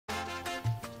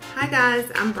Hi guys,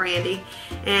 I'm Brandy,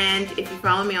 and if you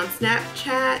follow me on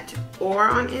Snapchat or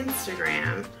on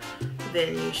Instagram,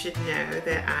 then you should know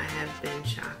that I have been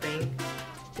shopping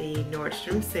the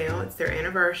Nordstrom sale. It's their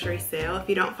anniversary sale. If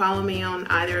you don't follow me on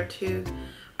either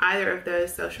of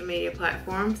those social media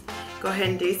platforms, go ahead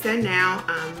and do so now.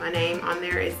 My name on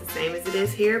there is the same as it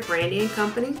is here, Brandy &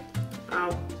 Company.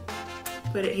 I'll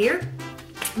put it here.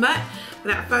 But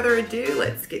without further ado,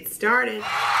 let's get started.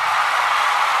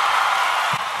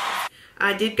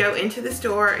 I did go into the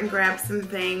store and grab some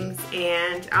things,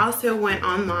 and I also went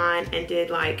online and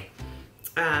did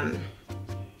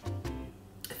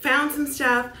found some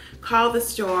stuff, called the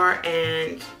store,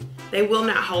 and they will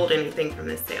not hold anything from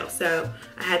this sale, so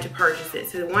I had to purchase it.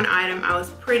 So the one item I was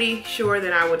pretty sure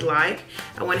that I would like,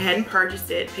 I went ahead and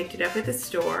purchased it, picked it up at the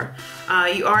store.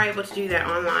 You are able to do that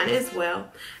online as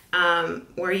well,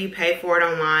 where you pay for it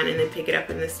online and then pick it up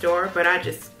in the store, but I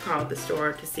just called the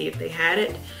store to see if they had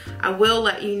it. I will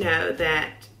let you know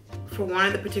that for one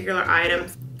of the particular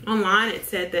items online, it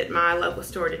said that my local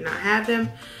store did not have them.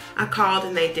 I called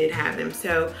and they did have them,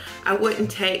 so I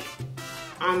wouldn't take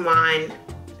online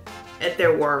at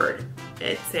their word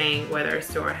at saying whether a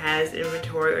store has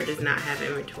inventory or does not have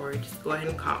inventory. Just go ahead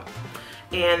and call.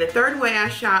 And the third way I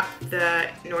shopped the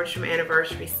Nordstrom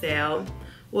Anniversary Sale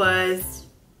was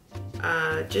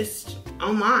just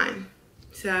online.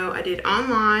 So I did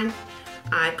online,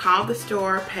 I called the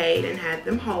store, paid, and had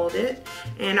them hold it,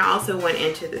 and I also went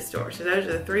into the store. So those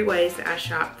are the three ways that I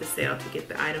shopped the sale to get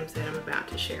the items that I'm about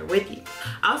to share with you.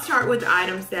 I'll start with the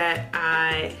items that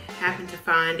I happened to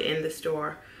find in the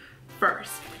store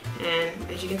first. And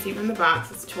as you can see from the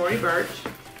box, it's Tory Burch.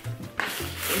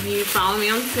 If you follow me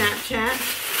on Snapchat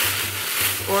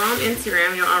or on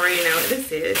Instagram, you'll already know what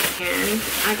this is. And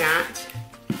I got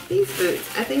these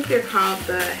boots. I think they're called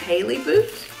the Haley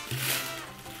boots.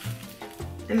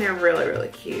 And they're really, really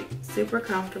cute. Super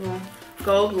comfortable.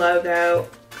 Gold logo.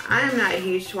 I am not a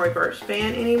huge Tory Burch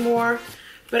fan anymore,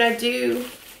 but I do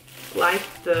like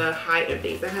the height of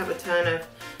these. I have a ton of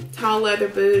tall leather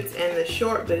boots and the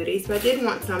short booties, but I did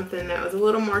want something that was a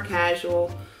little more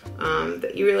casual,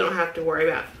 that you really don't have to worry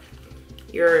about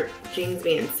your jeans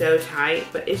being so tight,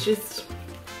 but it's just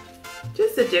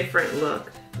a different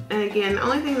look. And again, the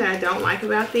only thing that I don't like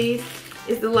about these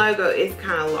is the logo is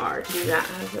kind of large. See that?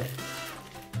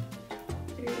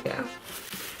 There you go.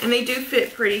 And they do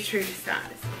fit pretty true to size.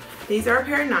 These are a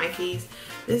pair of Nikes.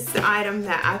 This is the item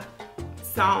that I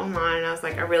saw online and I was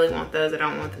like, I really want those. I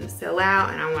don't want them to sell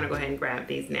out, and I want to go ahead and grab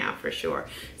these now for sure.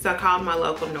 So I called my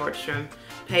local Nordstrom,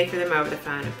 paid for them over the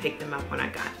phone, and picked them up when I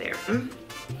got there.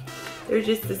 They're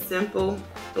just a simple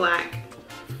black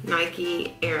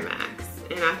Nike Air Max,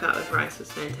 and I thought the price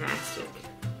was fantastic.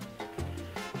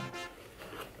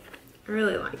 I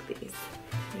really like these.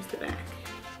 Here's the back.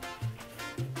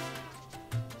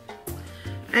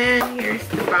 And here's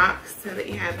the box so that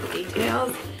you have the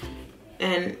details.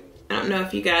 And I don't know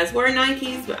if you guys wear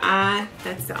Nikes, but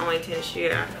that's the only tennis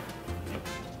shoe I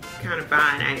kind of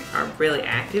buy, and I are really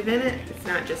active in it. It's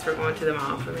not just for going to the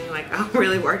mall for me. Like, I'll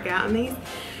really work out in these.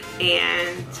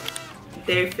 And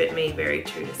they fit me very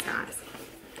true to size.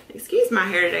 Excuse my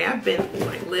hair today. I've been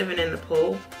like living in the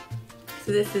pool.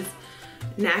 So this is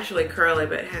naturally curly,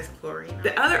 but it has chlorine.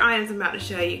 The other items I'm about to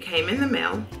show you came in the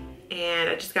mail, and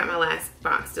I just got my last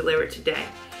box delivered today.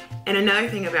 And another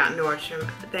thing about Nordstrom,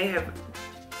 they have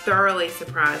thoroughly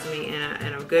surprised me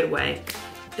in a good way.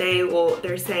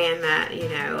 They're saying that, you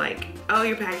know, like, oh,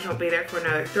 your package won't be there for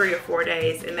another 3 or 4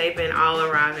 days, and they've been all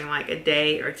arriving like a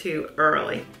day or two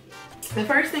early. The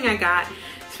first thing I got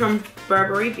is from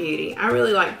Burberry Beauty. I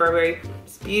really like Burberry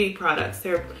Beauty products.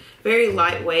 They're very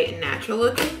lightweight and natural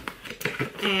looking.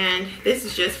 And this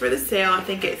is just for the sale. I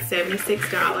think it's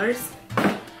 $76.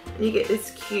 And you get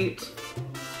this cute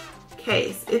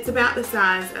case. It's about the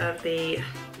size of the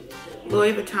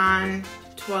Louis Vuitton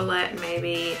toilette,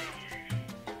 maybe,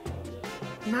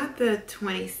 not the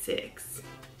 26,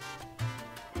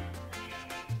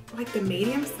 like the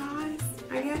medium size,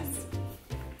 I guess.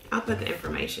 I'll put the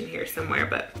information here somewhere,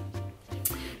 but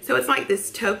so it's like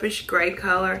this taupish gray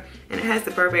color, and it has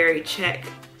the Burberry check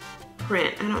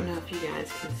print. I don't know if you guys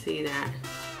can see that.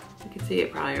 You can see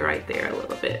it probably right there a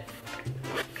little bit.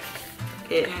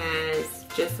 It has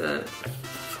just a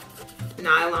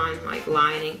nylon like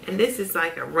lining, and this is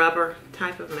like a rubber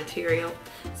type of material,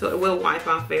 so it will wipe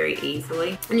off very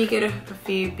easily. And you get a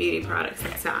few beauty products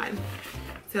inside.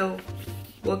 So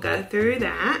we'll go through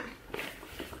that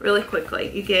really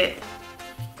quickly. You get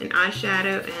an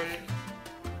eyeshadow, and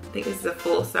I think this is a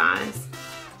full size.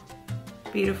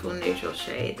 Beautiful neutral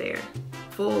shade there.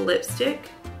 Full lipstick.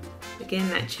 Again,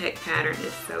 that check pattern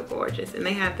is so gorgeous. And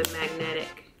they have the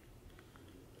magnetic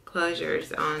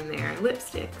closures on their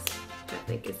lipsticks, which I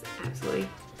think is absolutely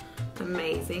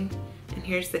amazing. And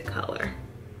here's the color.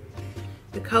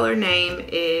 The color name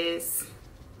is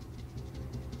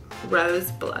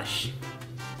Rose Blush.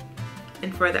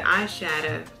 And for the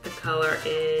eyeshadow, the color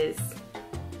is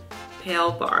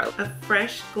Pale Barley. A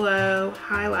Fresh Glow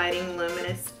Highlighting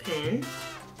Luminous Pen.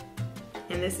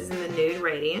 And this is in the Nude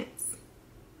Radiance.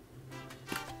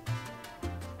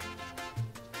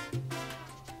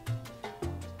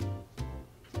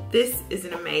 This is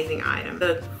an amazing item.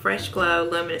 The Fresh Glow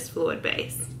Luminous Fluid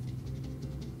Base.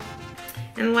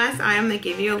 And the last item, they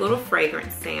give you a little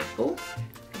fragrance sample.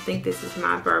 I think this is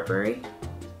my Burberry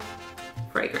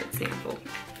fragrance sample.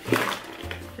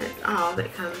 That's all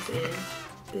that comes in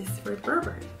this for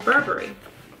Burberry.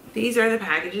 These are the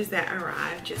packages that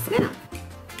arrived just now.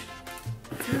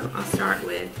 So I'll start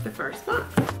with the first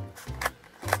box.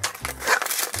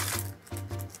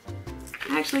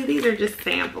 Actually, these are just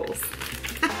samples.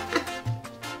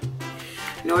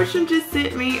 Nordstrom just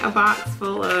sent me a box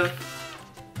full of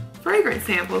fragrance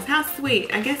samples. How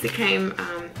sweet. I guess it came,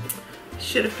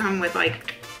 should have come with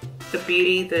like the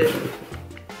beauty,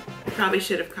 probably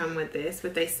should have come with this,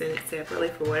 but they sent it separately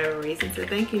for whatever reason. So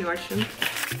thank you, Nordstrom.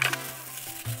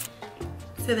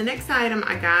 So the next item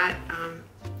I got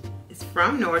is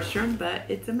from Nordstrom, but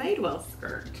it's a Madewell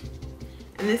skirt.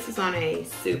 And this is on a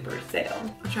super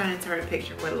sale. I'll try to insert a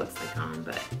picture of what it looks like on,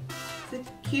 but it's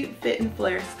a cute fit and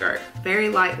flare skirt. Very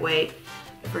lightweight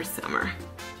for summer.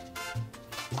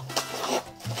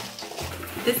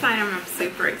 This item I'm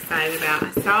super excited about.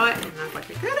 I saw it and I was like,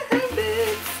 I gotta have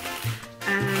this.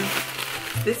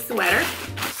 This sweater.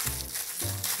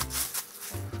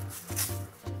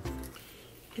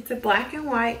 It's a black and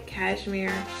white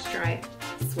cashmere stripe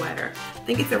sweater. I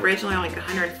think it's originally like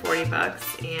 140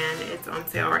 bucks and it's on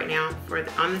sale right now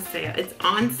It's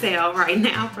on sale right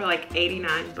now for like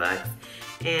 89 bucks.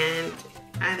 And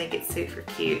I think it's super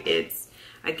cute. It's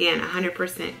again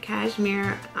 100%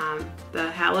 cashmere, the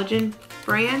Halogen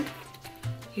brand.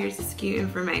 Here's the SKU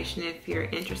information if you're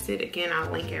interested. Again,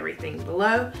 I'll link everything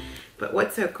below. But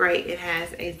what's so great, it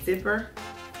has a zipper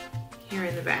here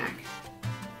in the back,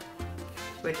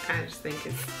 which I just think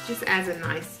is just adds a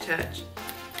nice touch.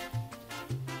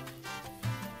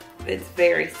 It's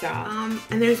very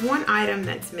soft. And there's one item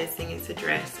that's missing. It's a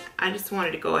dress. I just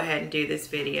wanted to go ahead and do this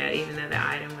video even though the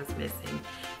item was missing.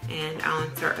 And I'll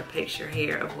insert a picture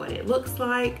here of what it looks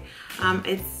like.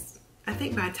 It's, I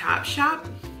think, by TOPSHOP.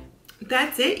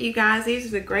 That's it, you guys. These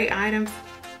are the great items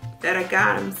that I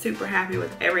got. I'm super happy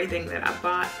with everything that I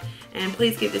bought. And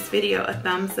please give this video a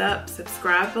thumbs up,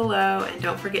 subscribe below, and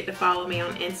don't forget to follow me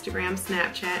on Instagram,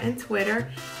 Snapchat, and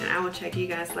Twitter. And I will check you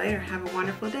guys later. Have a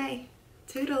wonderful day.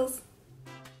 Toodles.